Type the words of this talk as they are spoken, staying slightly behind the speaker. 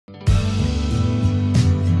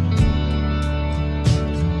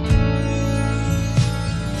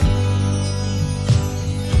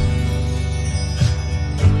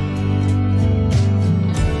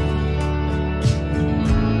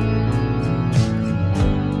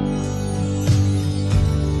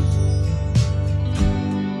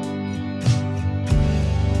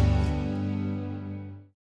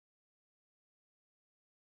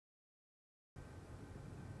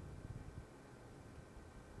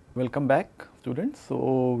Welcome back, students.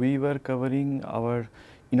 So, we were covering our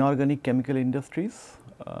inorganic chemical industries,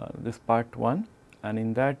 this part 1, and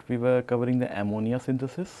in that we were covering the ammonia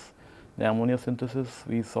synthesis. The ammonia synthesis,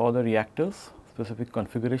 we saw the reactors, specific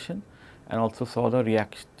configuration, and also saw the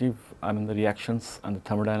the reactions and the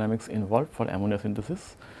thermodynamics involved for ammonia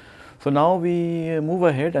synthesis. So, now we move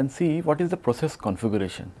ahead and see what is the process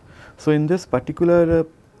configuration. So, in this particular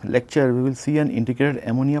lecture we will see an integrated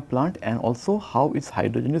ammonia plant and also how its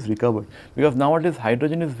hydrogen is recovered, because nowadays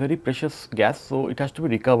hydrogen is very precious gas, so it has to be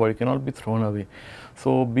recovered, it cannot be thrown away.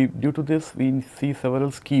 So, due to this we see several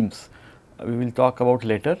schemes we will talk about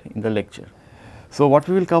later in the lecture. So, what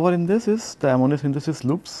we will cover in this is the ammonia synthesis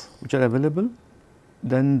loops which are available,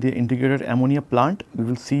 then the integrated ammonia plant. We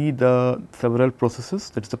will see the several processes,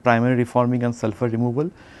 that is the primary reforming and sulfur removal,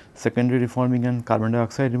 secondary reforming and carbon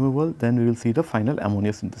dioxide removal, then we will see the final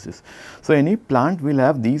ammonia synthesis. So, any plant will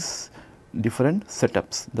have these different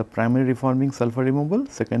setups, the primary reforming, sulfur removal,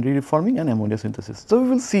 secondary reforming and ammonia synthesis. So, we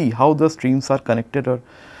will see how the streams are connected or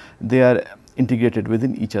they are integrated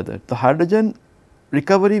within each other. The hydrogen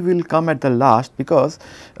recovery will come at the last, because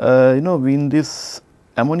in this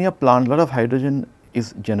ammonia plant lot of hydrogen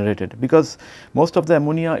is generated, because most of the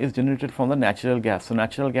ammonia is generated from the natural gas. So,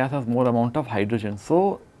 natural gas has more amount of hydrogen.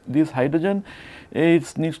 So, this hydrogen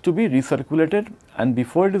needs to be recirculated, and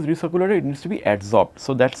before it is recirculated it needs to be adsorbed.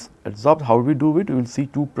 So, that is adsorbed. How we do it? We will see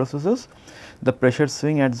two processes, the pressure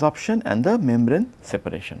swing adsorption and the membrane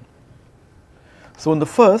separation. So, in the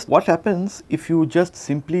first, what happens if you just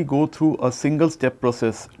simply go through a single step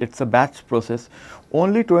process, it is a batch process,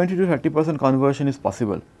 only 20 to 30% conversion is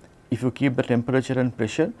possible. If you keep the temperature and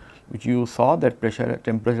pressure, which you saw that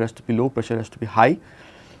temperature has to be low, pressure has to be high.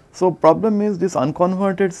 So, problem is this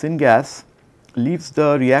unconverted syngas leaves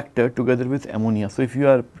the reactor together with ammonia. So, if you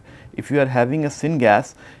are having a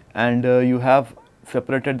syngas and you have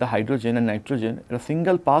separated the hydrogen and nitrogen, in a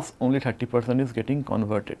single pass only 30% is getting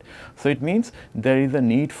converted. So, it means there is a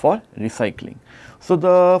need for recycling. So,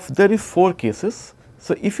 there is 4 cases.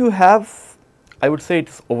 So, if you have, I would say it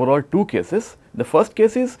is overall 2 cases. The first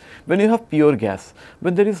case is when you have pure gas,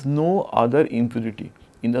 when there is no other impurity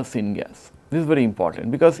in the syngas. This is very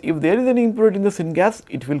important, because if there is any impurity in the syngas,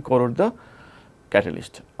 it will corrode the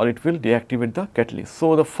catalyst or it will deactivate the catalyst.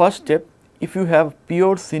 So, the first step, if you have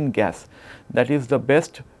pure syngas, that is the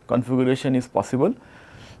best configuration is possible.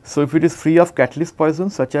 So, if it is free of catalyst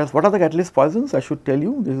poisons, such as, what are the catalyst poisons? I should tell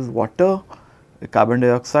you, this is water, carbon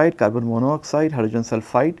dioxide, carbon monoxide, hydrogen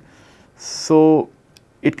sulfide. So,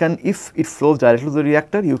 it can, if it flows directly to the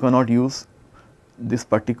reactor, you cannot use this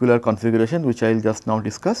particular configuration which I will just now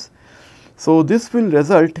discuss. So, this will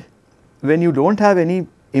result, when you do not have any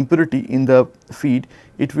impurity in the feed,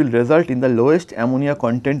 it will result in the lowest ammonia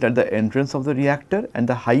content at the entrance of the reactor and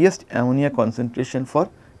the highest ammonia concentration for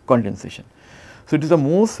condensation. So, it is the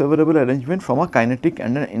most favorable arrangement from a kinetic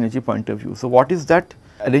and an energy point of view. So, what is that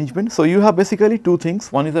arrangement? So, you have basically 2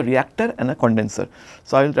 things, one is a reactor and a condenser.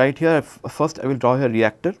 So, I will write here, first I will draw here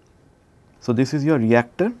reactor. So, this is your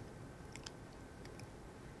reactor.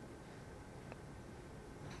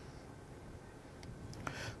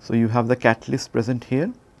 So, you have the catalyst present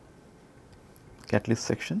here, catalyst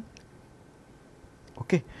section.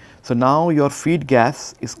 Okay. So, now your feed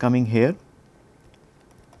gas is coming here.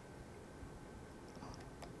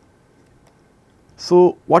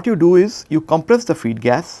 So, what you do is you compress the feed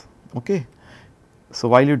gas. Okay. So,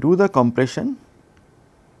 while you do the compression,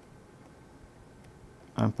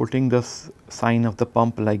 I am putting this sign of the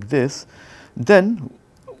pump like this, then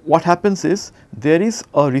what happens is there is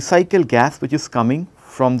a recycled gas which is coming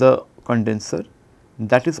from the condenser,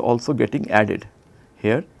 that is also getting added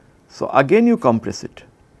here. So, again you compress it.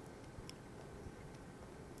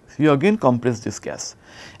 So, you again compress this gas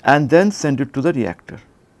and then send it to the reactor.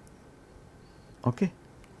 Okay.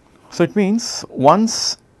 So, it means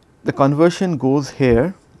once the conversion goes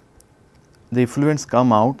here, the effluents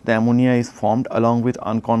come out, the ammonia is formed along with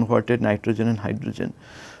unconverted nitrogen and hydrogen.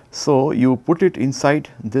 So, you put it inside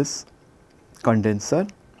this condenser.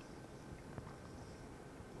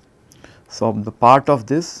 So, the part of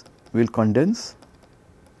this will condense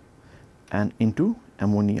and into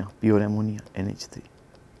ammonia, pure ammonia, NH3,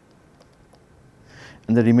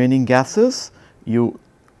 and the remaining gases you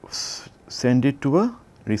send it to a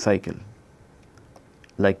recycle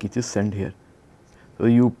like it is sent here. So,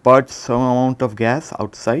 you purge some amount of gas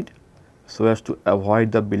outside so as to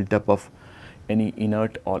avoid the build-up of any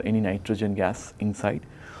inert or any nitrogen gas inside.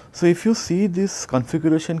 So, if you see this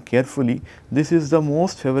configuration carefully, this is the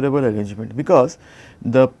most favorable arrangement, because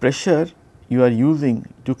the pressure you are using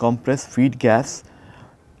to compress feed gas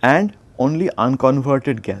and only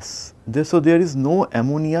unconverted gas. So there is no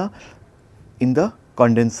ammonia in the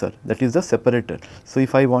condenser, that is the separator. So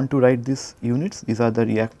if I want to write these units, these are the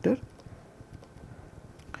reactor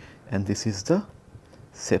and this is the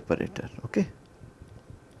separator. Okay.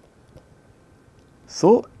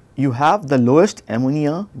 So you have the lowest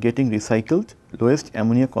ammonia getting recycled, lowest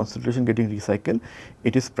ammonia concentration getting recycled.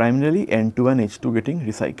 It is primarily N2 and H2 getting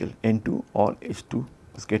recycled, N2 or H2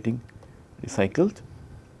 is getting recycled.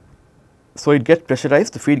 So it gets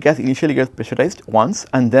pressurized, the feed gas initially gets pressurized once,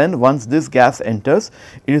 and then once this gas enters,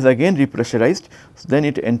 it is again repressurized. So then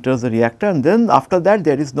it enters the reactor, and then after that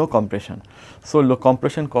there is no compression. So the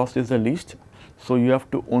compression cost is the least. So you have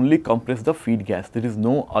to only compress the feed gas. There is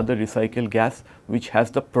no other recycled gas which has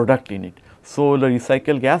the product in it. So the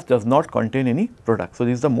recycled gas does not contain any product. So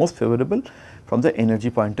this is the most favorable from the energy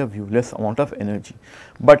point of view, less amount of energy.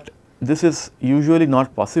 But this is usually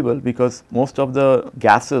not possible because most of the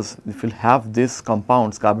gases will have these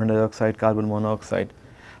compounds, carbon dioxide, carbon monoxide,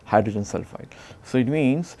 hydrogen sulfide. So it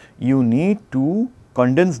means you need to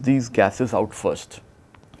condense these gases out first.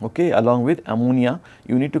 Okay, along with ammonia,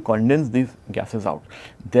 you need to condense these gases out.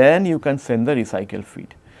 Then you can send the recycle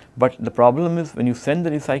feed. But the problem is when you send the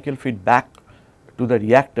recycle feed back to the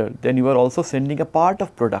reactor, then you are also sending a part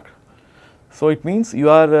of product. So it means you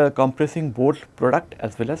are compressing both product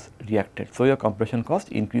as well as reactant. So your compression cost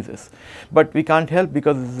increases. But we can't help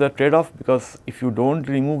because this is a trade-off, because if you don't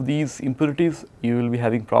remove these impurities, you will be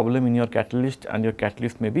having problem in your catalyst and your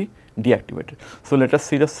catalyst may be deactivated. So let us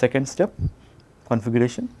see the second step.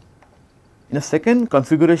 Configuration. In a second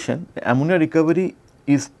configuration, ammonia recovery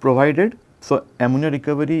is provided. So ammonia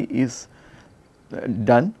recovery is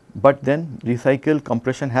done, but then recycle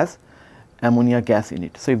compression has ammonia gas in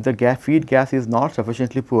it. So if the feed gas is not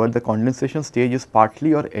sufficiently poor, the condensation stage is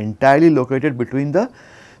partly or entirely located between the,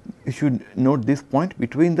 you should note this point,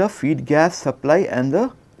 between the feed gas supply and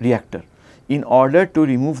the reactor, in order to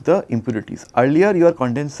remove the impurities. Earlier your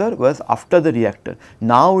condenser was after the reactor.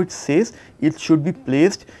 Now it says it should be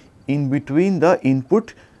placed in between the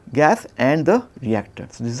input gas and the reactor.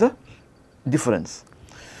 So this is a difference.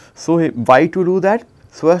 So why to do that?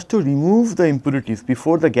 So as to remove the impurities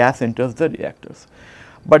before the gas enters the reactors.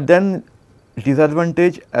 But then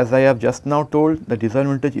disadvantage, as I have just now told, the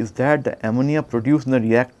disadvantage is that the ammonia produced in the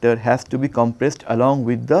reactor has to be compressed along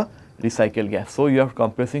with the recycled gas. So you are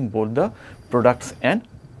compressing both the products and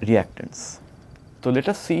reactants. So let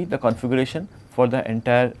us see the configuration for the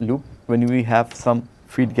entire loop when we have some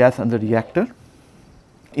feed gas and the reactor.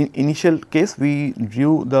 In initial case, we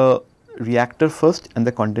drew the reactor first and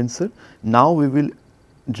the condenser. Now we will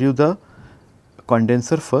drew the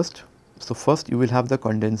condenser first. So first you will have the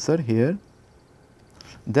condenser here,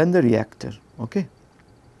 then the reactor. Okay.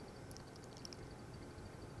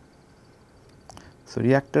 So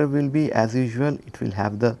reactor will be as usual, it will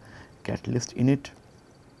have the catalyst in it.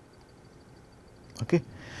 Okay.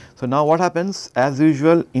 So now what happens? As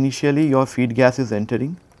usual, initially your feed gas is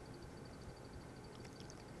entering.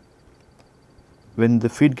 When the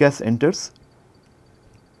feed gas enters,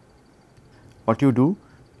 what you do?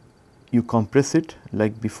 You compress it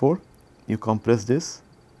like before, you compress this.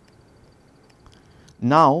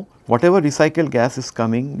 Now whatever recycled gas is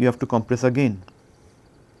coming, you have to compress again.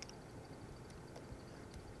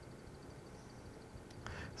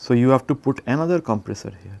 So you have to put another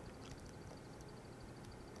compressor here.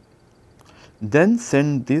 Then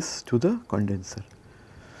send this to the condenser.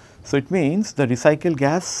 So it means the recycled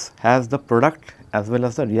gas has the product as well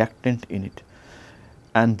as the reactant in it,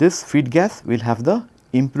 and this feed gas will have the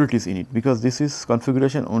impurities in it, because this is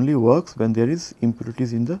configuration only works when there is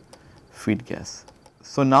impurities in the feed gas.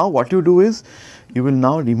 So now what you do is you will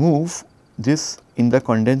now remove this in the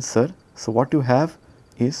condenser. So what you have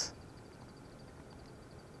is,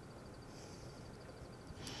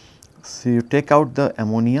 so you take out the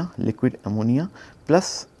ammonia, liquid ammonia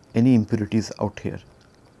plus any impurities out here.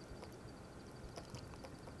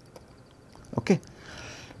 Okay.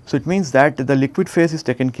 So it means that the liquid phase is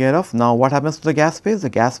taken care of. Now what happens to the gas phase? The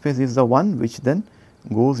gas phase is the one which then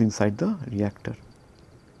goes inside the reactor.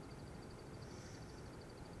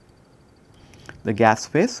 The gas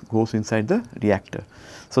phase goes inside the reactor.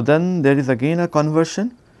 So then there is again a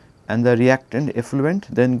conversion, and the reactant effluent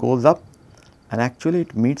then goes up, and actually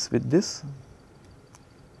it meets with this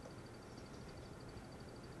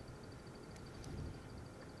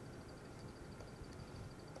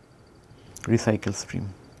recycle stream.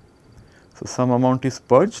 So some amount is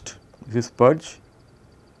purged, this is purge,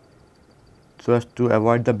 so as to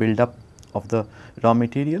avoid the build-up of the raw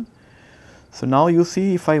material. So now you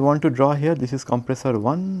see, if I want to draw here, this is compressor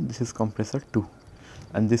 1, this is compressor 2,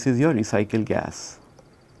 and this is your recycled gas.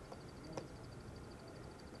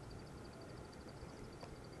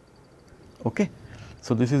 Okay.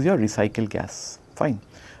 So, this is your recycled gas, fine.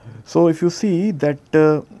 So, if you see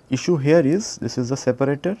that issue here is, this is the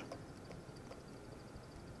separator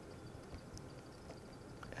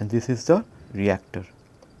and this is the reactor.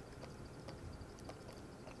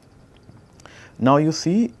 Now, you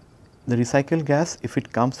see the recycled gas, if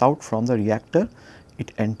it comes out from the reactor,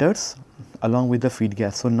 it enters along with the feed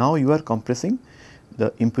gas. So, now you are compressing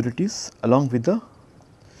the impurities along with the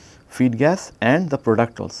feed gas and the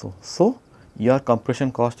product also. So, your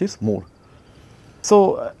compression cost is more.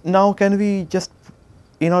 So, now can we just,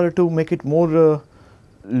 in order to make it more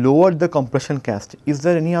lower the compression cost, is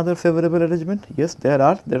there any other favorable arrangement? Yes, there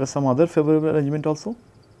are some other favorable arrangement also.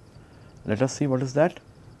 Let us see what is that.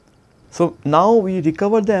 So, now we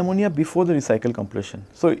recover the ammonia before the recycle compression.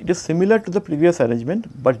 So, it is similar to the previous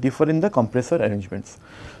arrangement, but differ in the compressor arrangements.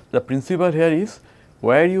 The principle here is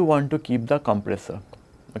where you want to keep the compressor,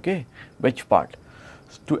 okay, which part.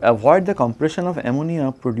 To avoid the compression of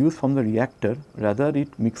ammonia produced from the reactor, rather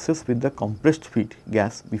it mixes with the compressed feed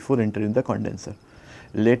gas before entering the condenser.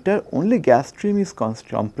 Later only gas stream is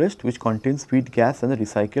compressed, which contains feed gas and the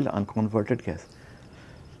recycled unconverted gas.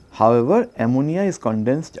 However, ammonia is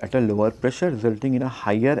condensed at a lower pressure, resulting in a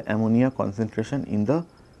higher ammonia concentration in the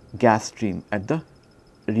gas stream at the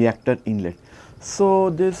reactor inlet. So,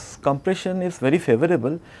 this compression is very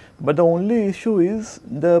favorable, but the only issue is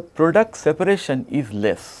the product separation is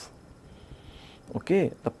less.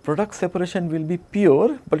 Okay, the product separation will be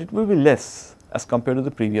pure, but it will be less as compared to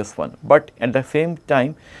the previous one, but at the same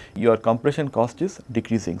time your compression cost is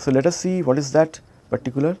decreasing. So, let us see what is that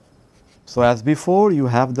particular. So, as before, you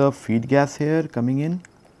have the feed gas here coming in.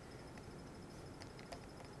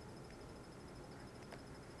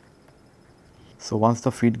 So, once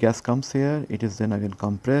the feed gas comes here, it is then again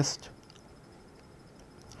compressed,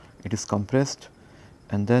 it is compressed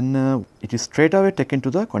and then it is straight away taken to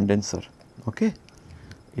the condenser. Okay.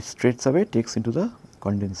 It straight away takes into the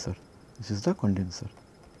condenser, this is the condenser.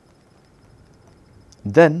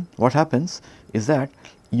 Then what happens is that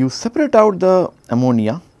you separate out the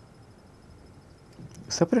ammonia,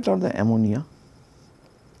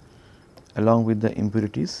 along with the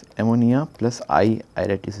impurities, ammonia plus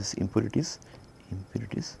iritis is impurities,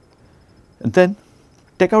 and then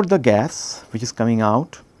take out the gas which is coming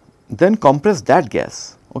out, then compress that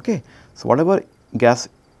gas. Okay. So, whatever gas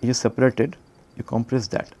is separated, you compress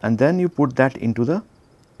that and then you put that into the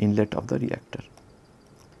inlet of the reactor.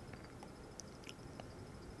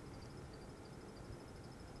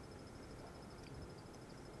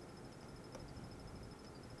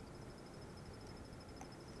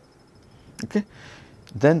 Okay.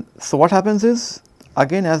 Then, so what happens is,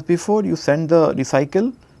 again as before, you send the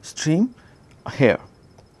recycle stream here.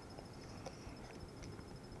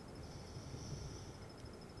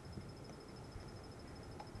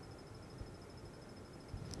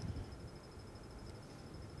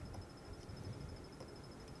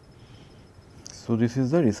 So, this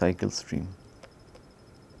is the recycle stream.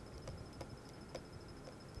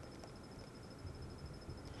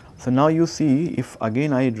 So, now you see, if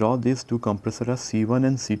again I draw these two compressors as C1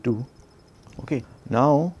 and C2, okay.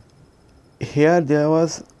 Now, here there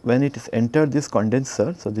was, when it is entered this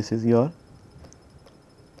condenser, so this is your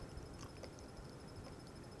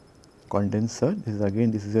condenser, this is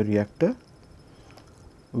again, this is a reactor.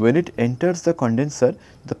 When it enters the condenser,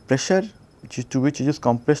 the pressure to which it is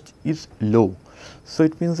compressed is low. So,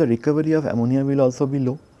 it means the recovery of ammonia will also be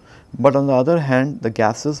low, but on the other hand, the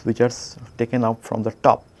gases which are taken out from the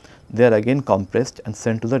top, they are again compressed and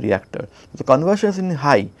sent to the reactor. The conversion is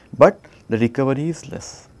high, but the recovery is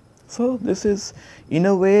less. So, this is, in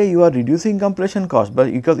a way you are reducing compression cost,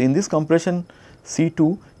 but because in this compression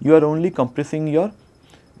C2 you are only compressing your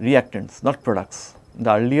reactants, not products. In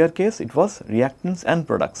the earlier case it was reactants and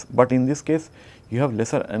products, but in this case you have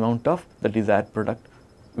lesser amount of the desired product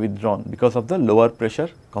withdrawn because of the lower pressure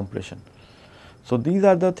compression. So, these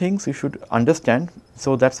are the things you should understand.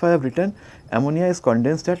 So, that is why I have written ammonia is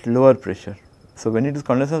condensed at lower pressure. So, when it is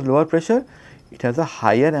condensed at lower pressure, it has a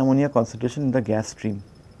higher ammonia concentration in the gas stream.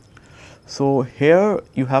 So, here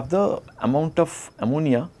you have the amount of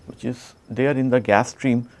ammonia which is there in the gas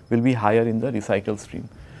stream will be higher in the recycle stream.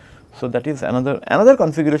 So, that is another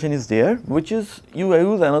configuration is there, which is you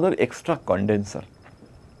use another extra condenser.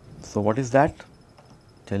 So, what is that?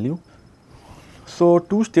 Tell you. So,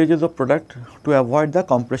 two stages of product to avoid the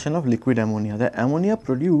compression of liquid ammonia. The ammonia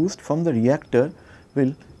produced from the reactor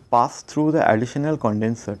will pass through the additional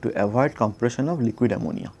condenser to avoid compression of liquid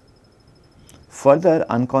ammonia. Further,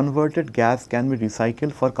 unconverted gas can be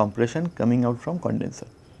recycled for compression coming out from condenser.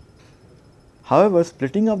 However,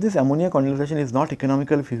 splitting of this ammonia condensation is not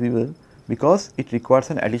economically feasible because it requires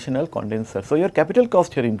an additional condenser. So, your capital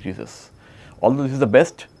cost here increases, although this is the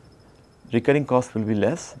best, recurring cost will be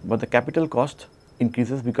less, but the capital cost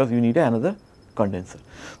increases because you need another condenser.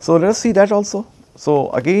 So, let us see that also. So,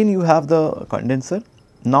 again you have the condenser,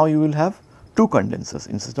 now you will have 2 condensers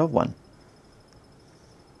instead of 1.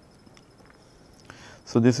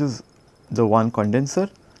 So, this is the one condenser,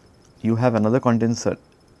 you have another condenser,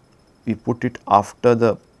 we put it after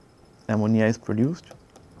the ammonia is produced.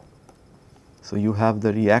 So, you have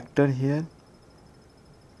the reactor here,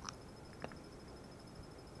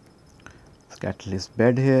 catalyst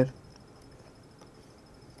bed here.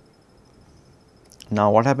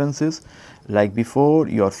 Now, what happens is, like before,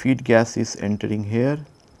 your feed gas is entering here,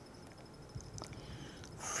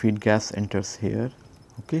 feed gas enters here,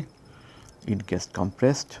 okay. It gets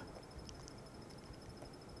compressed.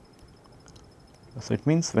 So, it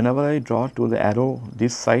means whenever I draw to the arrow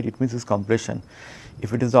this side, it means it is compression.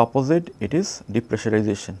 If it is the opposite, it is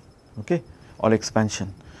depressurization, okay, or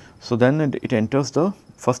expansion. So, then it enters the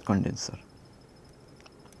first condenser,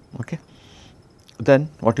 okay. Then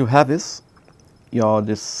what you have is your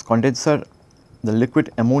this condenser, the liquid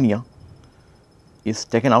ammonia is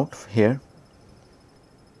taken out here.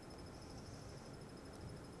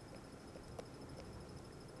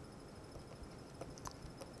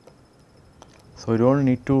 So, you do not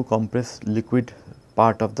need to compress liquid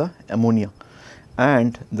part of the ammonia,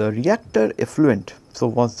 and the reactor effluent.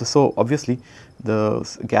 So, obviously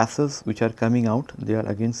the gases which are coming out, they are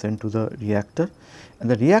again sent to the reactor, and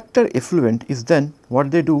the reactor effluent is then what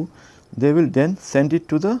they do, they will then send it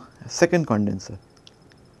to the second condenser,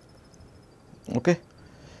 okay.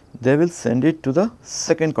 They will send it to the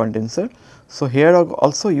second condenser. So, here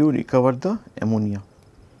also you recover the ammonia,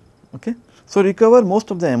 okay. So, recover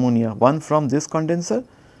most of the ammonia, one from this condenser.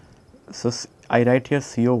 So, I write here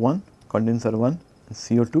CO1 condenser 1 and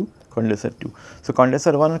CO2 condenser 2. So,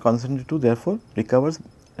 condenser 1 and condenser 2 therefore recovers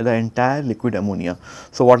the entire liquid ammonia.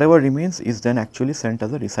 So, whatever remains is then actually sent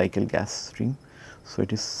as a recycled gas stream. So,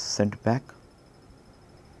 it is sent back,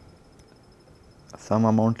 some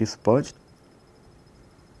amount is purged,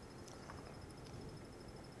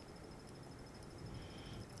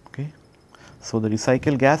 okay. So, the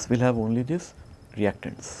recycled gas will have only this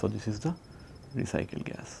reactants. So, this is the recycled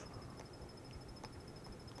gas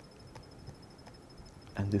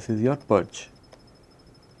and this is your purge.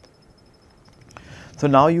 So,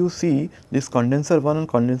 now you see this condenser 1 and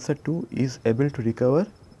condenser 2 is able to recover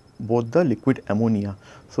both the liquid ammonia.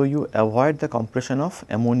 So, you avoid the compression of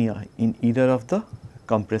ammonia in either of the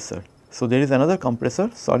compressor. So, there is another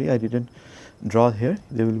compressor, sorry I did not draw here,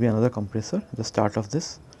 there will be another compressor at the start of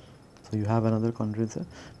this. So, you have another condenser,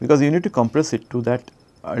 because you need to compress it to that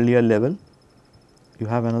earlier level, you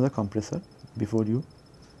have another compressor before you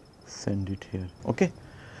send it here, okay.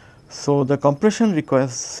 So, the compression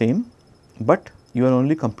requires same, but you are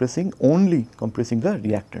only compressing the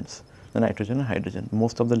reactants, the nitrogen and hydrogen.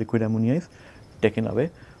 Most of the liquid ammonia is taken away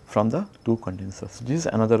from the 2 condensers. This is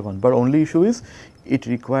another one, but only issue is it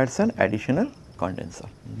requires an additional condenser.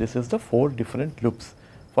 This is the 4 different loops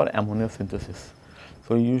for ammonia synthesis.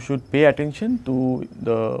 So, you should pay attention to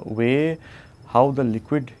the way how the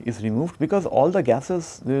liquid is removed, because all the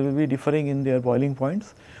gases, they will be differing in their boiling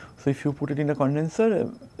points. So, if you put it in a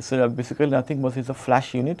condenser, so basically nothing but it is a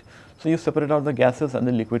flash unit. So, you separate out the gases and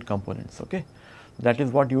the liquid components, okay. That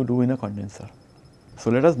is what you do in a condenser.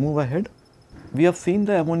 So, let us move ahead. We have seen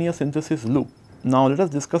the ammonia synthesis loop. Now, let us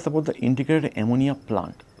discuss about the integrated ammonia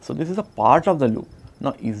plant. So, this is a part of the loop.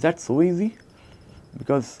 Now, is that so easy?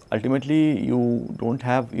 Because ultimately you do not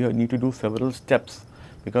have, you need to do several steps,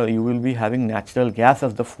 because you will be having natural gas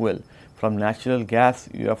as the fuel. From natural gas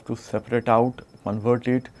you have to separate out, convert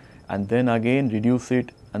it, and then again reduce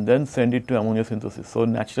it and then send it to ammonia synthesis. So,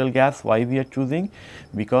 natural gas, why we are choosing?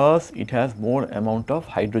 Because it has more amount of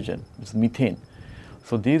hydrogen, it is methane.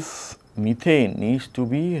 So, this methane needs to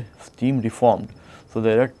be steam reformed. So,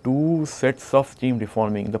 there are 2 sets of steam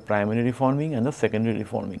reforming, the primary reforming and the secondary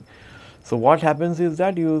reforming. So, what happens is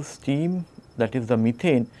that you steam, that is the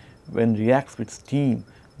methane, when reacts with steam,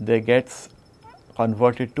 they gets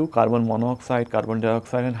converted to carbon monoxide, carbon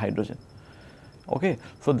dioxide and hydrogen. Okay.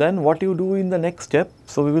 So, then what you do in the next step?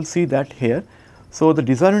 So, we will see that here. So, the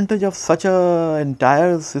disadvantage of such a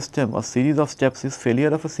entire system or series of steps is failure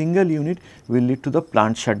of a single unit will lead to the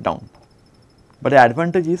plant shutdown. But the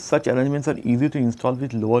advantage is such arrangements are easy to install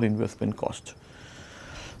with lower investment cost.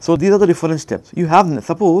 So, these are the different steps. You have,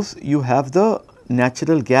 suppose you have the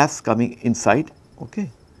natural gas coming inside, okay.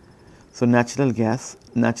 So, natural gas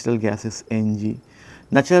is Ng.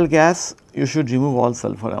 Natural gas, you should remove all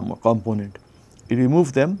sulfur component. You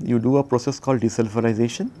remove them, you do a process called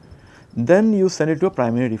desulfurization. Then you send it to a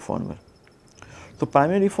primary reformer. So,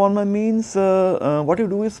 primary reformer means what you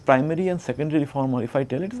do is primary and secondary reformer. If I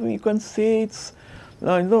tell it, you can say it's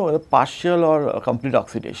a partial or a complete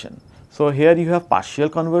oxidation. So, here you have partial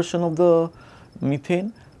conversion of the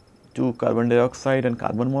methane to carbon dioxide and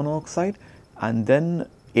carbon monoxide, and then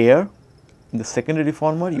air. In the secondary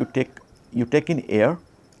reformer, you take in air.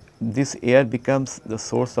 This air becomes the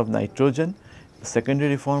source of nitrogen. The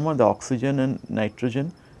secondary reformer, the oxygen and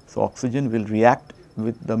nitrogen. So, oxygen will react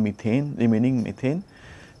with the methane, remaining methane.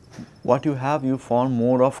 What you have, you form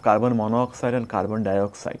more of carbon monoxide and carbon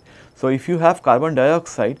dioxide. So, if you have carbon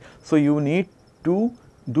dioxide, so you need to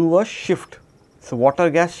do a shift. So, water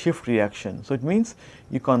gas shift reaction. So, it means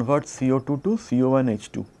you convert CO2 to CO and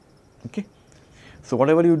H2. Okay. So,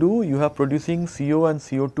 whatever you do, you have producing CO and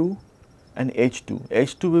CO2 and H2.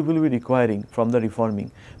 H2 we will be requiring from the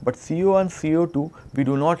reforming, but CO and CO2 we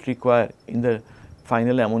do not require in the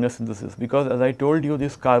final ammonia synthesis, because as I told you,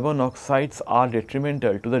 these carbon oxides are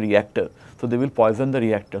detrimental to the reactor. So, they will poison the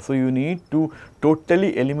reactor. So, you need to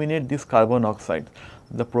totally eliminate this carbon oxide.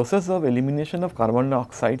 The process of elimination of carbon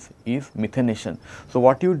oxides is methanation. So,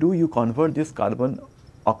 what you do, you convert these carbon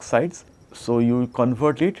oxides, so you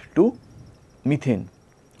convert it to methane,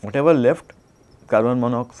 whatever left carbon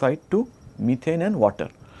monoxide to methane and water.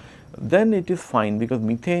 Then it is fine, because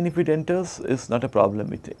methane, if it enters, is not a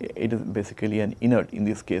problem. It is basically an inert in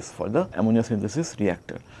this case for the ammonia synthesis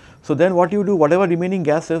reactor. So, then what you do, whatever remaining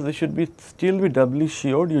gases, they should be still be doubly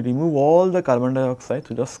sheared. You remove all the carbon dioxide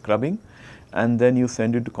through just scrubbing, and then you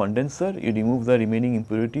send it to condenser. You remove the remaining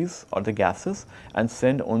impurities or the gases and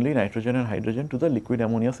send only nitrogen and hydrogen to the liquid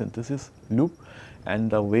ammonia synthesis loop. And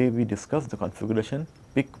the way we discussed the configuration,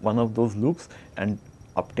 pick one of those loops and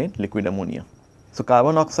obtain liquid ammonia. So,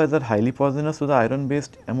 carbon oxides are highly poisonous to the iron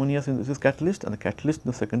based ammonia synthesis catalyst, and the catalyst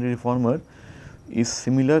in the secondary reformer is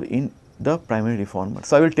similar in the primary reformer.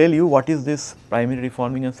 So, I will tell you what is this primary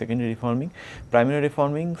reforming and secondary reforming. Primary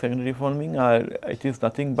reforming, secondary reforming are, it is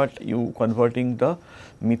nothing but you converting the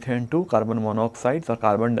methane to carbon monoxides or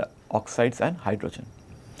carbon oxides and hydrogen.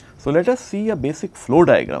 So, let us see a basic flow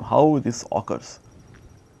diagram how this occurs.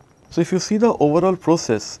 So, if you see the overall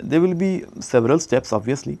process, there will be several steps.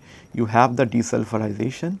 Obviously, you have the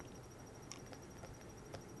desulfurization.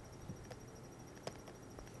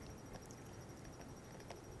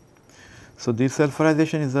 So,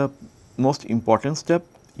 desulfurization is the most important step.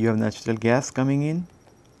 You have natural gas coming in,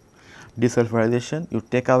 desulfurization, you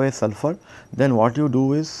take away sulfur. Then what you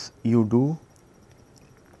do is you do,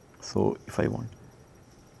 so if I want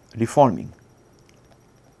reforming.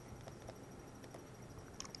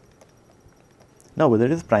 Now, whether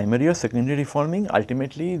it is primary or secondary reforming,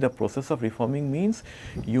 ultimately the process of reforming means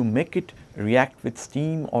you make it react with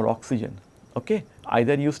steam or oxygen. Okay,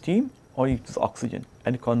 either use steam or use oxygen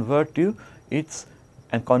and convert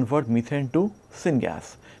methane to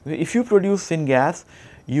syngas. If you produce syngas,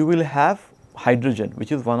 you will have hydrogen,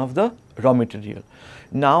 which is one of the raw material.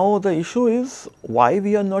 Now, the issue is why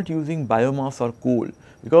we are not using biomass or coal,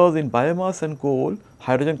 because in biomass and coal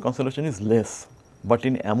hydrogen concentration is less. But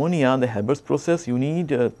in ammonia, the Haber's process, you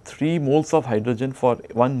need 3 moles of hydrogen for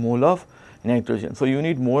 1 mole of nitrogen. So, you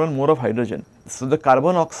need more and more of hydrogen. So, the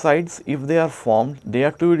carbon oxides, if they are formed, they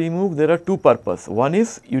are to be removed. There are 2 purposes. One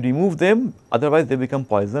is you remove them, otherwise they become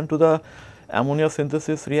poison to the ammonia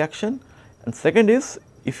synthesis reaction. And second is,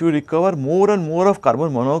 if you recover more and more of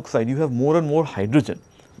carbon monoxide, you have more and more hydrogen,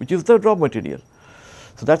 which is the raw material.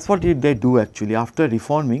 So, that is what they do actually. After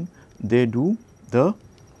reforming, they do the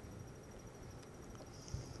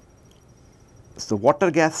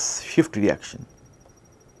water gas shift reaction.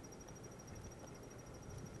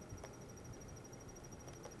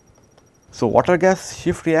 So, water gas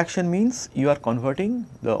shift reaction means you are converting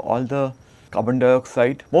all the carbon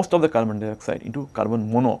dioxide, most of the carbon dioxide into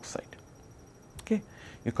carbon monoxide. Okay,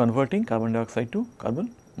 you are converting carbon dioxide to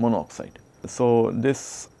carbon monoxide. So,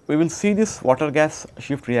 we will see this water gas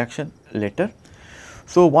shift reaction later.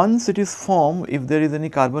 So, once it is formed, if there is any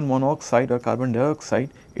carbon monoxide or carbon dioxide,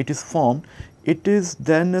 it is formed. It is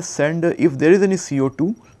then sent, if there is any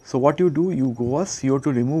CO2, so what you do, you go a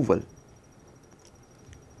CO2 removal.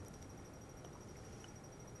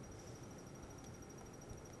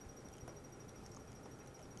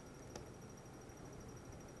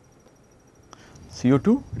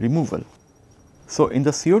 CO2 removal. So, in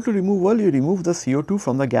the CO2 removal, you remove the CO2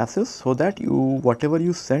 from the gases, so that whatever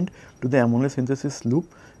you send to the ammonia synthesis loop,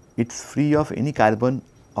 it is free of any carbon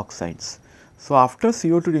oxides. So, after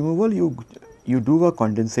CO2 removal, you do a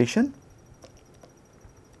condensation.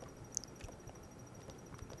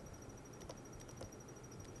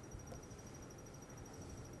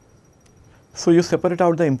 So, you separate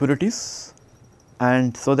out the impurities,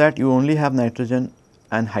 and so that you only have nitrogen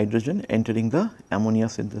and hydrogen entering the ammonia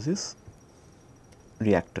synthesis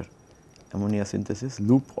reactor, ammonia synthesis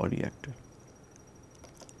loop or reactor.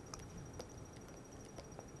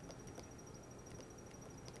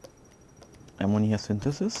 Ammonia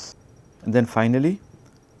synthesis, and then finally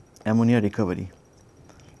ammonia recovery,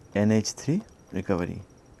 NH3 recovery.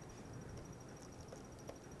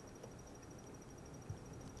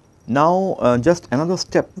 Now, just another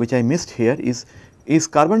step which I missed here is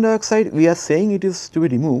carbon dioxide, we are saying it is to be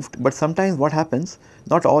removed, but sometimes what happens,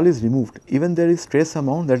 not all is removed, even there is trace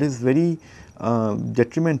amount that is very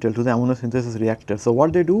detrimental to the ammonia synthesis reactor. So,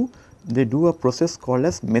 what they do a process called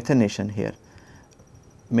as methanation here,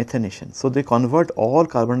 methanation. So, they convert all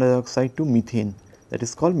carbon dioxide to methane, that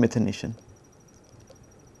is called methanation.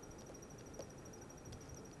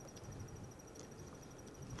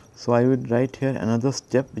 So, I would write here another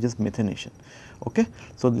step which is methanation. Okay.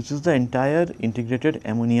 So, this is the entire integrated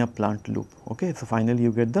ammonia plant loop. Okay. So, finally,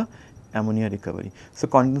 you get the ammonia recovery. So,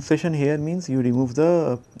 condensation here means you remove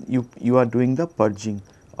the, you are doing the purging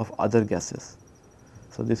of other gases.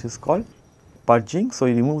 So, this is called purging. So,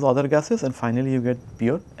 you remove the other gases and finally, you get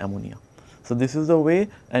pure ammonia. So, this is the way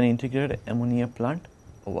an integrated ammonia plant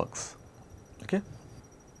works. Okay.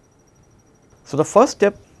 So, the first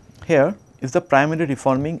step here is the primary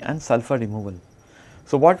reforming and sulfur removal.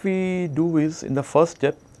 So, what we do is, in the first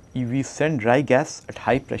step we send dry gas at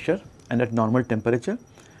high pressure and at normal temperature,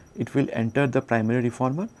 it will enter the primary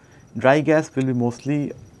reformer. Dry gas will be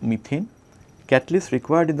mostly methane. Catalyst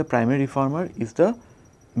required in the primary reformer is the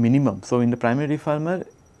minimum. So, in the primary reformer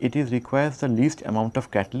it requires the least amount of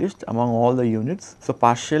catalyst among all the units. So,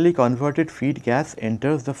 partially converted feed gas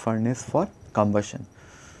enters the furnace for combustion.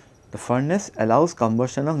 The furnace allows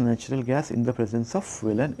combustion of natural gas in the presence of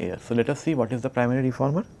fuel and air. So, let us see what is the primary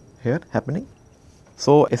reformer here happening.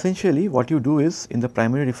 So, essentially what you do is, in the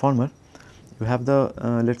primary reformer you have the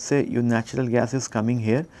let us say your natural gas is coming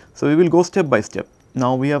here. So, we will go step by step.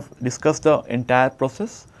 Now, we have discussed the entire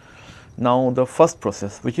process. Now, the first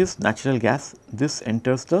process, which is natural gas, this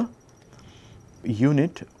enters the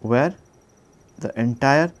unit where the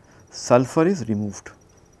entire sulfur is removed.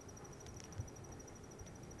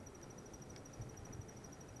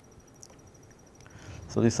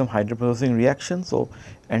 So, this is some hydroprocessing reaction. So,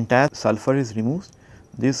 entire sulfur is removed,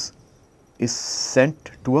 this is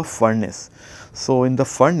sent to a furnace. So, in the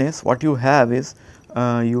furnace what you have is,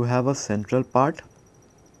 you have a central part,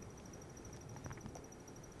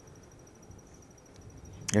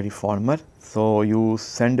 a reformer. So, you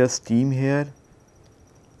send a steam here,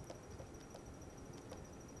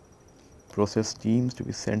 process steams to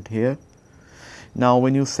be sent here. Now,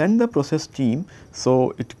 when you send the process steam,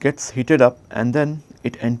 so it gets heated up and then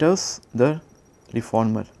it enters the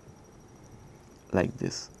reformer like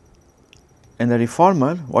this. And the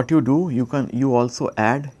reformer, what you do, you also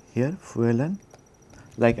add here fuel, and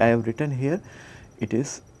like I have written here, it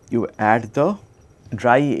is you add the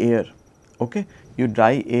dry air. Okay, you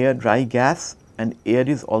dry air, dry gas, and air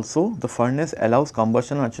is also, the furnace allows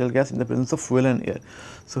combustion of natural gas in the presence of fuel and air.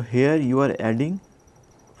 So, here you are adding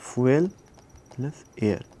fuel plus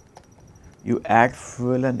air, you add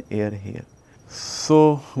fuel and air here.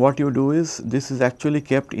 So, what you do is, this is actually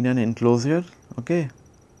kept in an enclosure. Okay.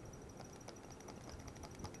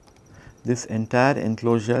 This entire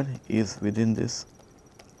enclosure is within this.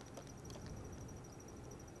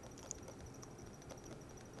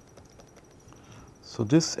 So,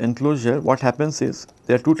 this enclosure, what happens is,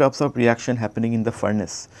 there are two types of reaction happening in the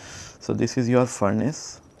furnace. So, this is your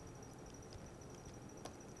furnace.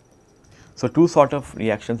 So, two sort of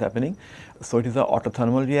reactions happening. So, it is a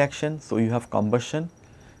autothermal reaction. So, you have combustion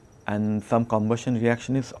and some combustion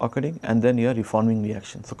reaction is occurring, and then your reforming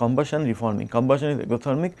reaction. So, combustion, reforming. Combustion is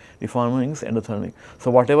exothermic, reforming is endothermic. So,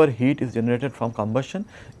 whatever heat is generated from combustion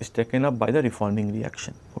is taken up by the reforming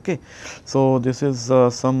reaction. Okay. So, this is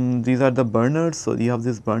these are the burners. So, you have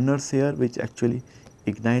these burners here which actually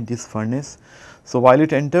ignite this furnace. So, while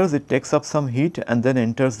it enters, it takes up some heat and then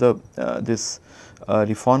enters the this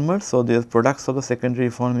reformer. So, the products of the secondary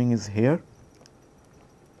reforming is here.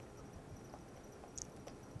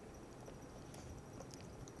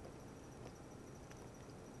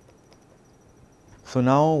 So,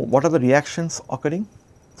 now what are the reactions occurring?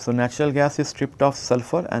 So, natural gas is stripped of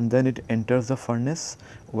sulfur and then it enters the furnace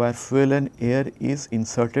where fuel and air is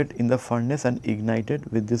inserted in the furnace and ignited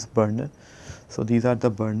with this burner. So, these are the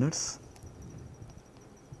burners.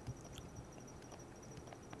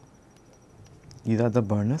 These are the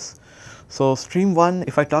burners. So, stream 1,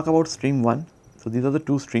 if I talk about stream 1, so these are the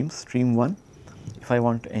two streams, stream 1 if I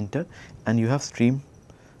want to enter, and you have stream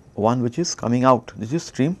one which is coming out, this is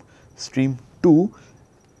stream 2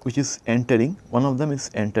 which is entering, one of them is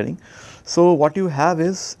entering. So, what you have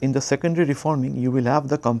is in the secondary reforming you will have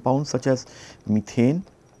the compounds such as methane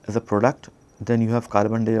as a product, then you have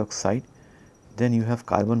carbon dioxide, then you have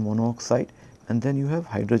carbon monoxide, and then you have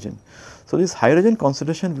hydrogen. So, this hydrogen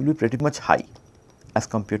concentration will be pretty much high as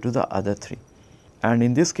compared to the other three, and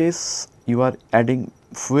in this case you are adding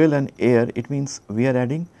fuel and air, it means we are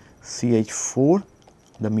adding CH4,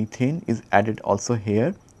 the methane is added also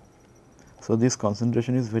here. So, this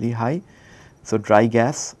concentration is very high. So, dry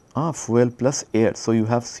gas, fuel plus air. So, you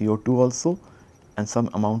have CO2 also and some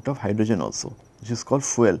amount of hydrogen also, which is called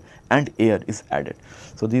fuel, and air is added.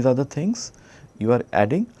 So, these are the things you are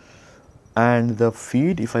adding, and the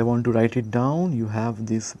feed, if I want to write it down, you have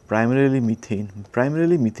this primarily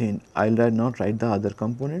methane, I will not write the other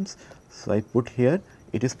components. So, I put here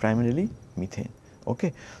it is primarily methane.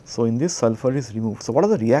 Okay. So, in this sulfur is removed. So, what are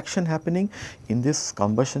the reaction happening in this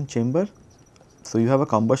combustion chamber? So, you have a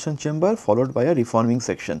combustion chamber followed by a reforming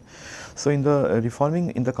section. So, in the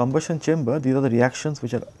in the combustion chamber, these are the reactions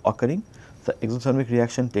which are occurring. The exothermic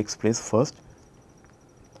reaction takes place first.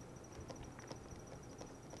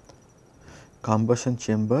 Combustion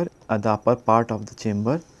chamber, at the upper part of the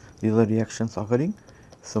chamber, these are the reactions occurring.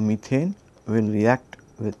 So, methane will react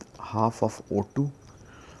with half of O2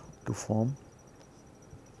 to form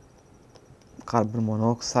carbon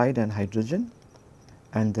monoxide and hydrogen,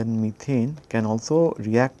 and then methane can also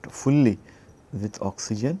react fully with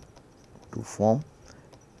oxygen to form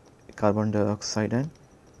carbon dioxide and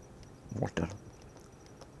water.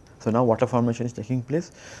 So, now water formation is taking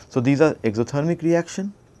place. So, these are exothermic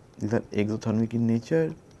reaction, these are exothermic in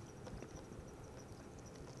nature.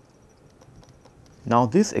 Now,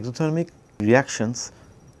 this exothermic reactions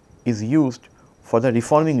is used for the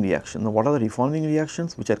reforming reaction. Now, what are the reforming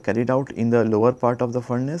reactions which are carried out in the lower part of the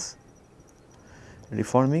furnace? The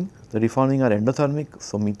reforming are endothermic.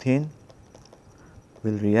 So, methane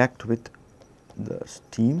will react with the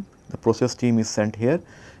steam, the process steam is sent here,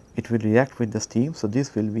 it will react with the steam. So,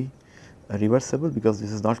 this will be reversible because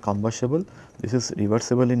this is not combustible, this is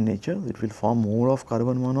reversible in nature, it will form more of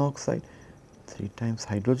carbon monoxide, 3 times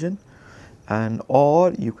hydrogen, and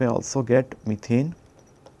or you can also get methane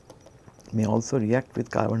may also react with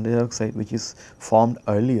carbon dioxide which is formed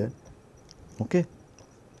earlier, okay,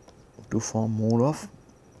 to form more of.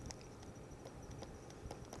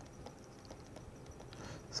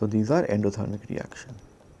 So, these are endothermic reaction.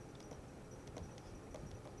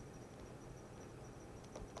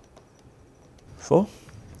 So,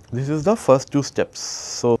 this is the first 2 steps.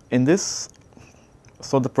 So, in this,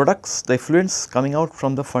 so the products, the effluents coming out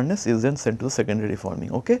from the furnace is then sent to the secondary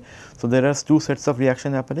reforming. Okay. So, there are 2 sets of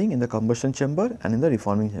reaction happening in the combustion chamber and in the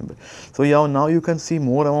reforming chamber. So, now you can see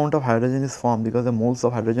more amount of hydrogen is formed because the moles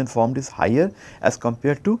of hydrogen formed is higher as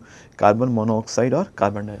compared to carbon monoxide or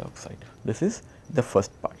carbon dioxide. This is the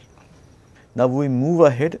first part. Now, we move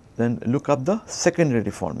ahead, then look up the secondary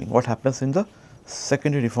reforming. What happens in the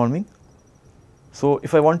secondary reforming? So,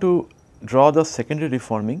 if I want to draw the secondary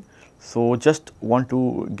reforming, so just want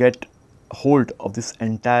to get hold of this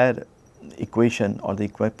entire equation or the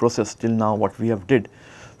process till now what we have did.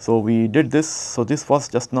 So, we did this. So, this was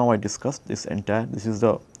just now I discussed this entire, this is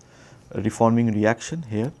the reforming reaction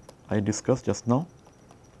here I discussed just now.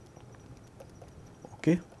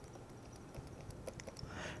 Okay.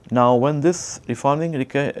 Now, when this reforming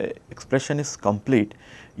expression is complete,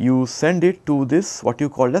 you send it to this what you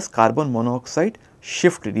call as carbon monoxide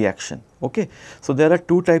shift reaction. Okay. So, there are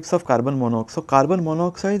 2 types of carbon monoxide. So, carbon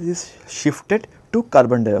monoxide is shifted to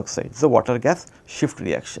carbon dioxide, the water gas shift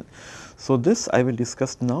reaction. So, this I will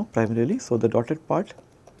discuss now primarily. So, the dotted part,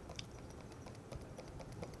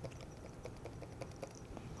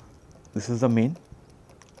 this is the main.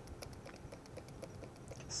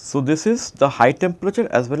 So, this is the high temperature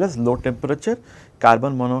as well as low temperature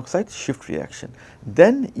carbon monoxide shift reaction.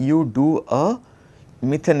 Then you do a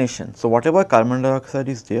methanation. So, whatever carbon dioxide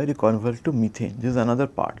is there, you convert to methane. This is another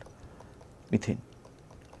part, methane.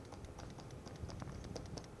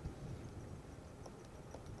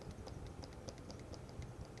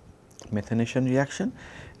 Methanation reaction,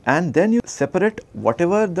 and then you separate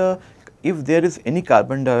whatever the, if there is any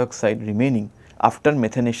carbon dioxide remaining after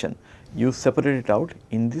methanation, you separate it out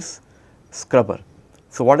in this scrubber.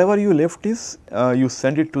 So, whatever you left is you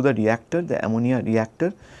send it to the reactor, the ammonia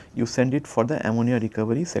reactor, you send it for the ammonia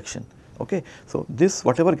recovery section. Okay. So, this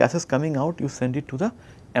whatever gases coming out, you send it to the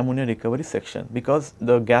ammonia recovery section, because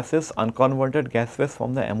the gases, unconverted gas phase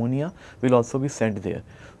from the ammonia will also be sent there.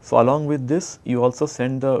 So, along with this you also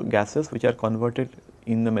send the gases which are converted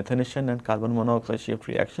in the methanation and carbon monoxide shift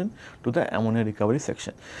reaction to the ammonia recovery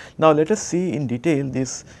section. Now, let us see in detail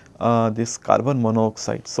this carbon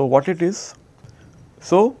monoxide. So, what it is?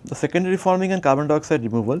 So, the secondary reforming and carbon dioxide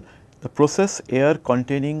removal, the process air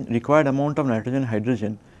containing required amount of nitrogen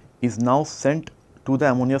hydrogen is now sent to the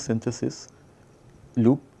ammonia synthesis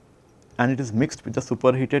loop, and it is mixed with the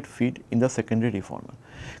superheated feed in the secondary reformer.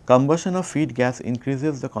 Combustion of feed gas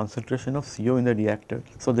increases the concentration of CO in the reactor.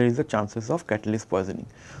 So, there is a chances of catalyst poisoning.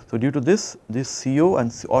 So, due to this CO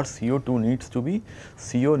and or CO2 needs to be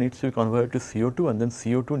converted to CO2, and then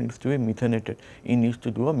CO2 needs to be methanated. It needs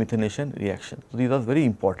to do a methanation reaction. So, these are very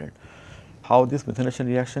important. How this methanation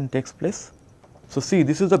reaction takes place? So, see,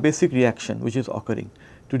 this is the basic reaction which is occurring.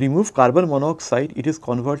 To remove carbon monoxide, it is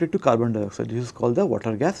converted to carbon dioxide. This is called the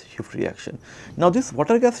water gas shift reaction. Now, this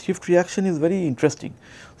water gas shift reaction is very interesting.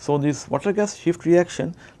 So, this water gas shift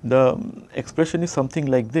reaction, the expression is something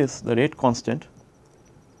like this, the rate constant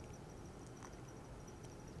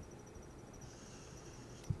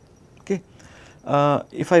okay.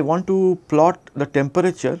 If I want to plot the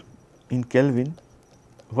temperature in Kelvin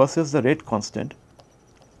versus the rate constant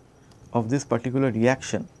of this particular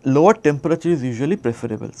reaction, lower temperature is usually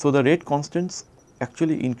preferable. So, the rate constants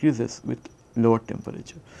actually increases with lower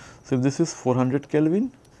temperature. So, if this is 400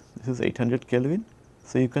 Kelvin, this is 800 Kelvin.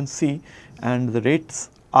 So, you can see, and the rates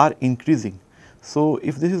are increasing. So,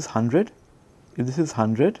 if this is 100, if this is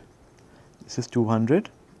 100, this is 200.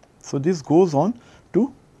 So, this goes on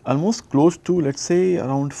to almost close to, let us say,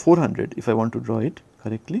 around 400 if I want to draw it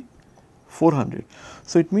correctly, 400.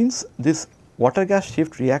 So, it means this water gas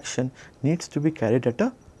shift reaction needs to be carried at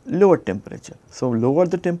a lower temperature. So, lower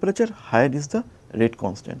the temperature, higher is the rate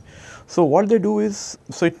constant. So, what they do is,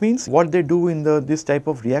 so it means what they do in this type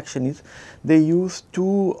of reaction is they use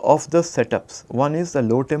two of the setups. One is the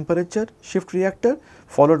low temperature shift reactor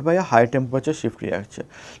followed by a high temperature shift reactor.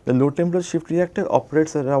 The low temperature shift reactor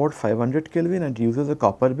operates at about 500 Kelvin and uses a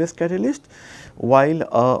copper based catalyst, while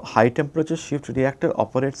a high temperature shift reactor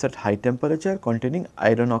operates at high temperature containing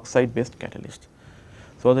iron oxide based catalyst.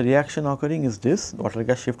 So, the reaction occurring is this water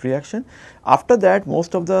gas shift reaction. After that,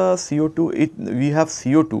 most of the CO2, we have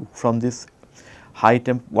CO2 from this high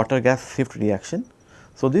temp water gas shift reaction.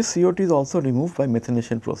 So, this CO2 is also removed by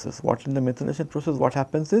methanation process. What in the methanation process, what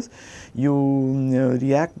happens is you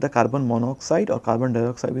react the carbon monoxide or carbon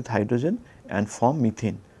dioxide with hydrogen and form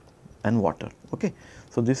methane and water. Okay.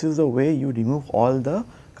 So, this is the way you remove all the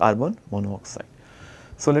carbon monoxide.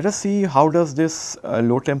 So, let us see how does this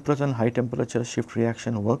low temperature and high temperature shift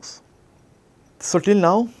reaction works. So, till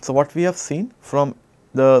now, so what we have seen from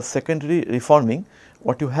the secondary reforming,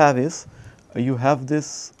 what you have is you have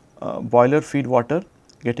this boiler feed water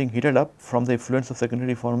getting heated up from the effluents of secondary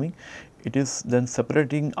reforming. It is then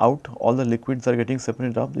separating out, all the liquids are getting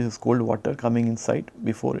separated up. This is cold water coming inside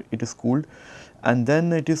before it is cooled, and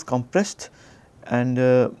then it is compressed and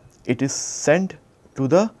it is sent to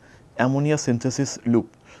the ammonia synthesis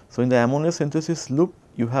loop. So, in the ammonia synthesis loop,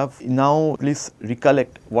 you have now, please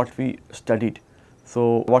recollect what we studied.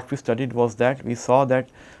 So, what we studied was that we saw that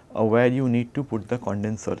where you need to put the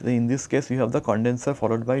condenser. In this case, you have the condenser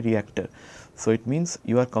followed by reactor. So, it means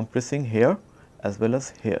you are compressing here as well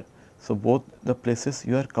as here. So, both the places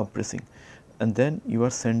you are compressing, and then you are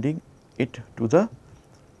sending it to the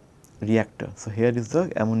reactor. So, here is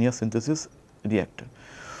the ammonia synthesis reactor.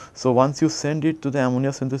 So, once you send it to the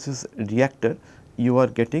ammonia synthesis reactor, you are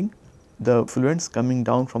getting the effluents coming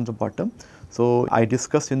down from the bottom. So, I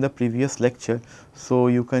discussed in the previous lecture. So,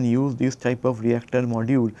 you can use this type of reactor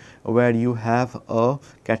module where you have a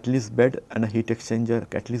catalyst bed and a heat exchanger,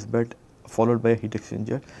 catalyst bed followed by a heat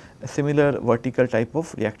exchanger. A similar vertical type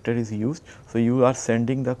of reactor is used. So, you are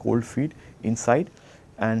sending the cold feed inside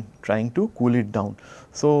and trying to cool it down.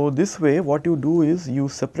 So, this way what you do is you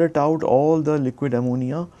separate out all the liquid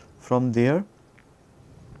ammonia from there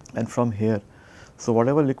and from here. So,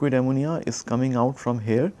 whatever liquid ammonia is coming out from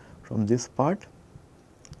here, from this part,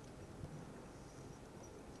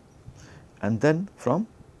 and then from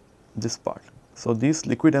this part. So, these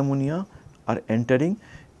liquid ammonia are entering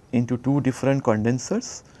into two different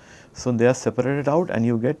condensers. So, they are separated out and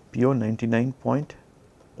you get pure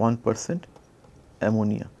 99.1%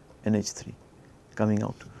 ammonia NH3 coming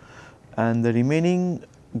out, and the remaining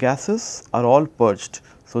gases are all purged.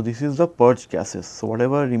 So, this is the purged gases. So,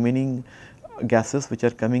 whatever remaining gases which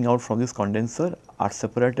are coming out from this condenser are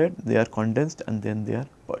separated, they are condensed and then they are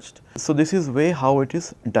purged. So, this is way how it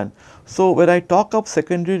is done. So, when I talk of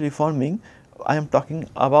secondary reforming, I am talking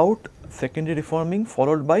about secondary reforming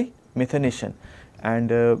followed by methanation,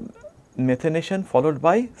 and methanation followed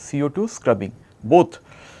by CO2 scrubbing both.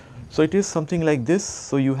 So, it is something like this.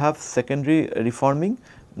 So, you have secondary reforming,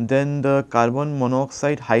 then the carbon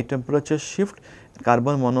monoxide high temperature shift,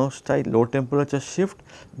 carbon monoxide low temperature shift,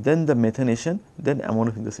 then the methanation, then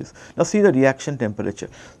ammonosynthesis. Now, see the reaction temperature.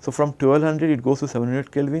 So, from 1200 it goes to 700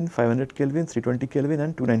 Kelvin, 500 Kelvin, 320 Kelvin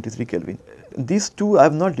and 293 Kelvin. These two I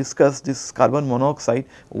have not discussed, this carbon monoxide,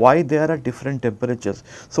 why they are at different temperatures.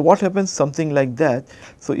 So, what happens something like that.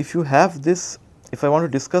 So, if you have this, if I want to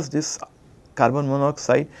discuss this carbon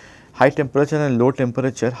monoxide high temperature and low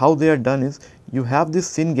temperature, how they are done is, you have this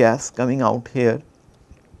syngas coming out here,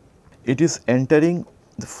 it is entering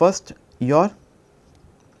the first your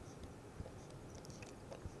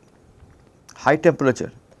high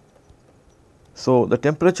temperature. So, the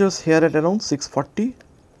temperatures here at around 640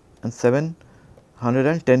 and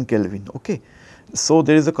 710 Kelvin. Okay. So,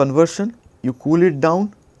 there is a conversion, you cool it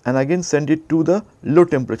down and again send it to the low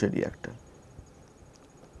temperature reactor.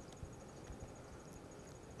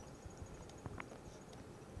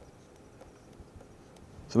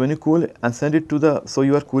 So, when you cool and send it to the, so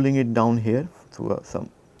you are cooling it down here through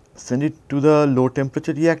send it to the low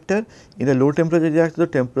temperature reactor. In the low temperature reactor, the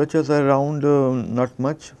temperatures are around not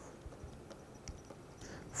much,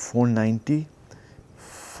 490,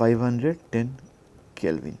 510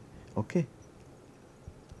 Kelvin. Okay.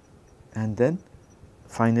 And then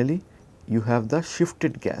finally, you have the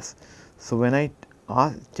shifted gas. So, when I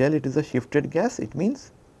tell it is a shifted gas, it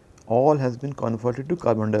means all has been converted to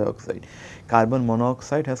carbon dioxide. Carbon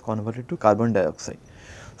monoxide has converted to carbon dioxide.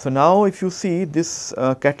 So, now if you see this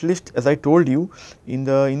catalyst, as I told you in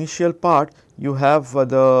the initial part, you have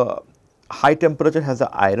the high temperature has the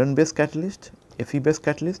iron based catalyst, Fe based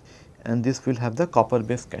catalyst, and this will have the copper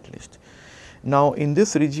based catalyst. Now, in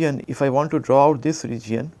this region, if I want to draw out this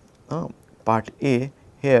region, part A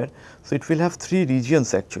here, so it will have three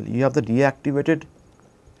regions actually. You have the deactivated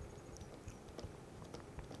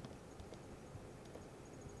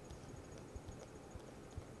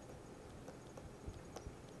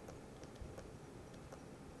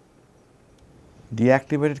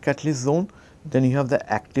catalyst zone, then you have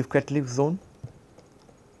the active catalyst zone,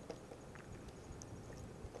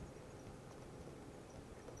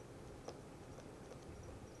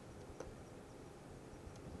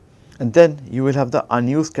 and then you will have the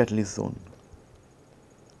unused catalyst zone.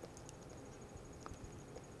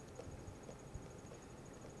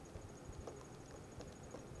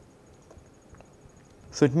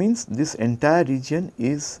 So, it means this entire region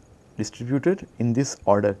is distributed in this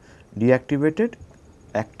order: deactivated,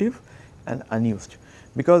 active and unused,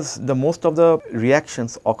 because the most of the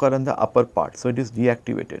reactions occur in the upper part. So, it is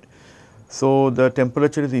deactivated. So, the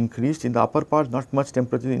temperature is increased in the upper part, not much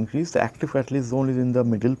temperature is increased. The active catalyst zone is in the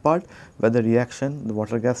middle part, where the reaction, the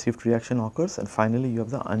water gas shift reaction occurs, and finally, you have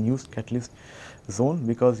the unused catalyst zone,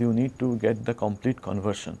 because you need to get the complete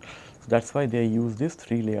conversion. So, that is why they use these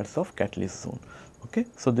three layers of catalyst zone. Okay.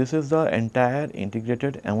 So, this is the entire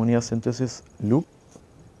integrated ammonia synthesis loop.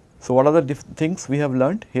 So, what are the things we have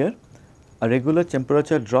learned here? A regular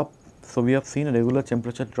temperature drop. So, we have seen a regular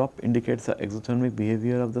temperature drop indicates the exothermic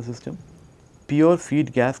behavior of the system. Pure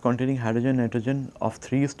feed gas containing hydrogen nitrogen of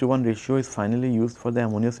 3:1 ratio is finally used for the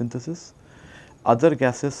ammonia synthesis. Other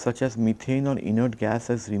gases such as methane or inert gas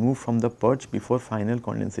is removed from the purge before final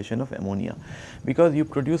condensation of ammonia, because you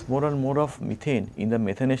produce more and more of methane in the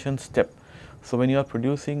methanation step. So, when you are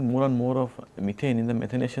producing more and more of methane in the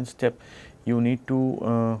methanation step, you need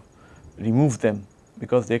to remove them,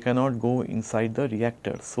 because they cannot go inside the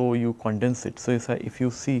reactor. So, you condense it. So, if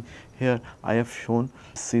you see here, I have shown,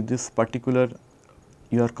 see this particular,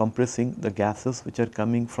 you are compressing the gases which are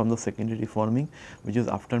coming from the secondary reforming, which is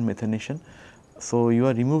after methanation. So, you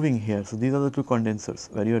are removing here. So, these are the two condensers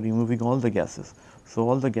where you are removing all the gases. So,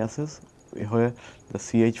 all the gases where the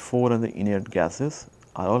CH4 and the inert gases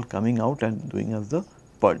are all coming out and doing as the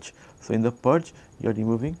purge. So, in the purge, you are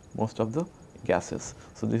removing most of the gases.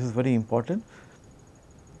 So, this is very important.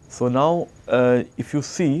 So, now if you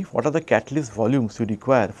see what are the catalyst volumes you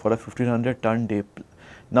require for a 1500 ton day.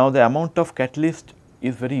 Now, the amount of catalyst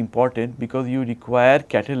is very important, because you require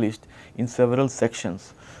catalyst in several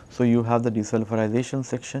sections. So, you have the desulfurization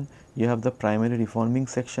section, you have the primary reforming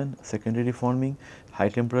section, secondary reforming, high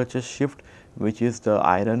temperature shift, which is the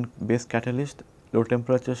iron based catalyst, low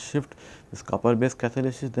temperature shift is copper based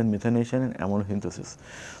catalyst, then methanation and ammonosynthesis.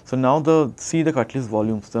 So, now see the catalyst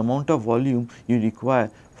volumes, the amount of volume you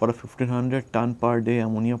require for a 1500 ton per day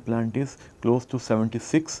ammonia plant is close to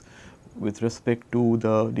 76 with respect to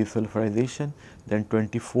the desulfurization, then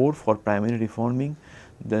 24 for primary reforming,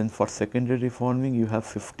 then for secondary reforming you have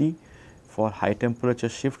 50, for high temperature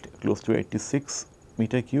shift close to 86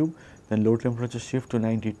 meter cube, then low temperature shift to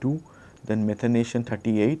 92, then methanation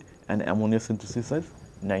 38 and ammonia synthesis is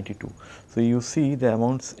 92. So, you see the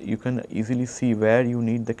amounts, you can easily see where you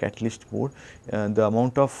need the catalyst more. The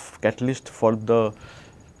amount of catalyst for the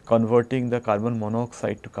converting the carbon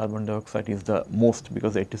monoxide to carbon dioxide is the most,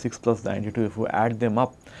 because 86 plus 92, if you add them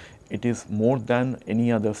up, it is more than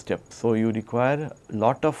any other step. So, you require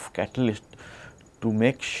lot of catalyst to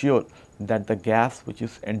make sure that the gas which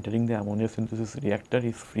is entering the ammonia synthesis reactor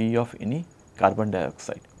is free of any carbon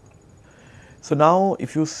dioxide. So, now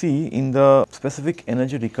if you see in the specific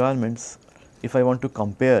energy requirements, if I want to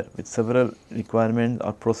compare with several requirements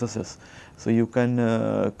or processes, so you can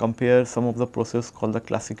compare some of the process called the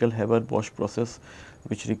classical Haber-Bosch process,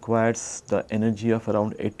 which requires the energy of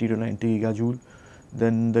around 80 to 90 gigajoule,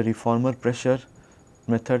 then the reformer pressure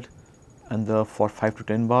method, and the for 5 to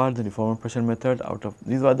 10 bar the reformer pressure method. Out of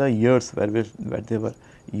these are the years where they were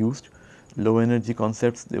used. Low energy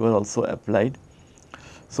concepts, they were also applied.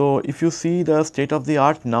 So, if you see the state of the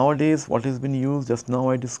art nowadays, what has been used, just now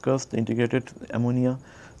I discussed the integrated ammonia,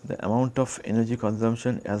 the amount of energy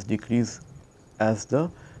consumption has decreased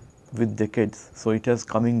with decades. So, it is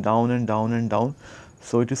coming down and down and down.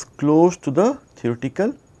 So, it is close to the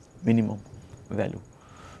theoretical minimum value.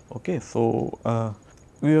 Okay. So,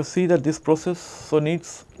 we will see that this process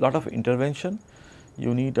needs lot of intervention.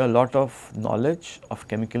 You need a lot of knowledge of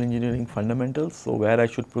chemical engineering fundamentals. So, where I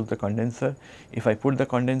should put the condenser, if I put the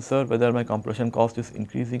condenser, whether my compression cost is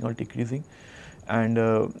increasing or decreasing, and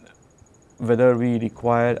whether we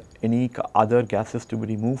require any other gases to be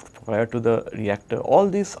removed prior to the reactor, all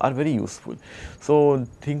these are very useful. So,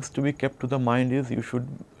 things to be kept to the mind is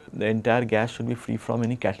the entire gas should be free from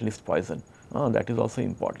any catalyst poison. That is also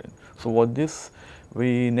important. So, what this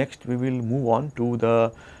next we will move on to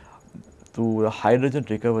the hydrogen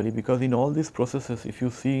recovery, because in all these processes, if you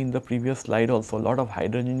see in the previous slide also, a lot of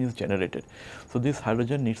hydrogen is generated. So, this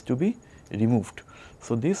hydrogen needs to be removed.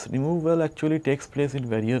 So, this removal actually takes place in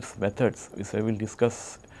various methods, which I will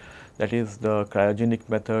discuss. That is the cryogenic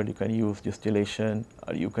method, you can use distillation,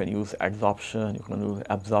 or you can use adsorption, you can use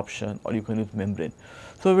absorption, or you can use membrane.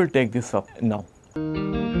 So, we will take this up now.